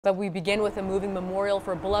But we begin with a moving memorial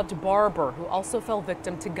for a beloved barber who also fell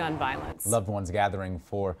victim to gun violence. Loved ones gathering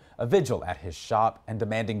for a vigil at his shop and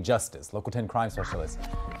demanding justice. Local 10 crime specialist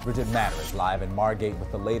Phillipe Marcellus is live in Margate with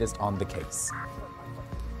the latest on the case.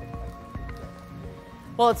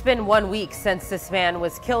 Well, it's been 1 week since this man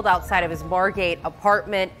was killed outside of his Margate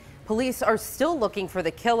apartment. Police are still looking for the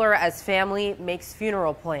killer as family makes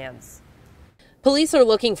funeral plans. Police are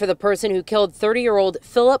looking for the person who killed 30-year-old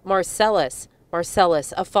Phillipe Marcellus.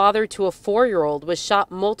 Marcellus, a father to a 4-year-old, was shot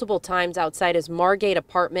multiple times outside his Margate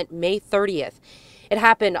apartment May 30th. It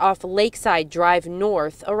happened off Lakeside Drive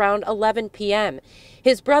North around 11 p.m.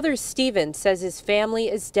 His brother Stephen says his family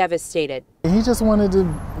is devastated. He just wanted to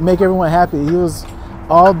make everyone happy. He was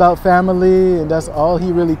all about family, and that's all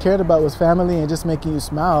he really cared about was family and just making you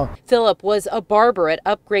smile. Phillipe was a barber at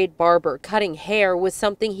Upgrade Barber. Cutting hair was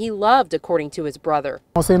something he loved, according to his brother.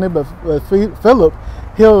 I don't say that, but Phillipe,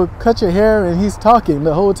 he'll cut your hair and he's talking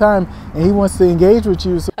the whole time and he wants to engage with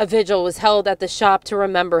you. A vigil was held at the shop to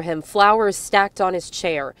remember him, flowers stacked on his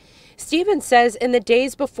chair. Stephen says in the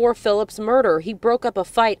days before Phillipe's murder, he broke up a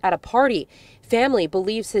fight at a party. Family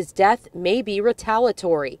believes his death may be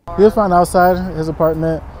retaliatory. He was found outside his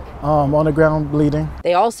apartment on the ground bleeding.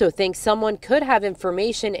 They also think someone could have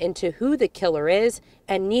information into who the killer is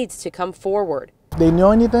and needs to come forward. If they know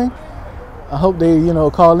anything, I hope they,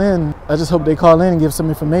 call in. I just hope they call in and give some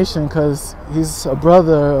information because he's a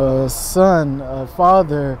brother, a son, a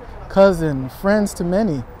father, cousin, friends to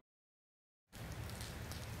many.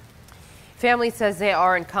 Family says they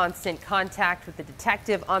are in constant contact with the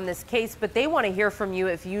detective on this case, but they want to hear from you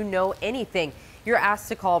if you know anything. You're asked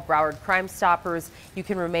to call Broward Crime Stoppers. You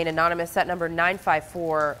can remain anonymous at number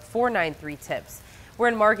 954-493-TIPS. We're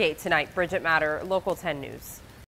in Margate tonight. Bridget Matter, Local 10 News.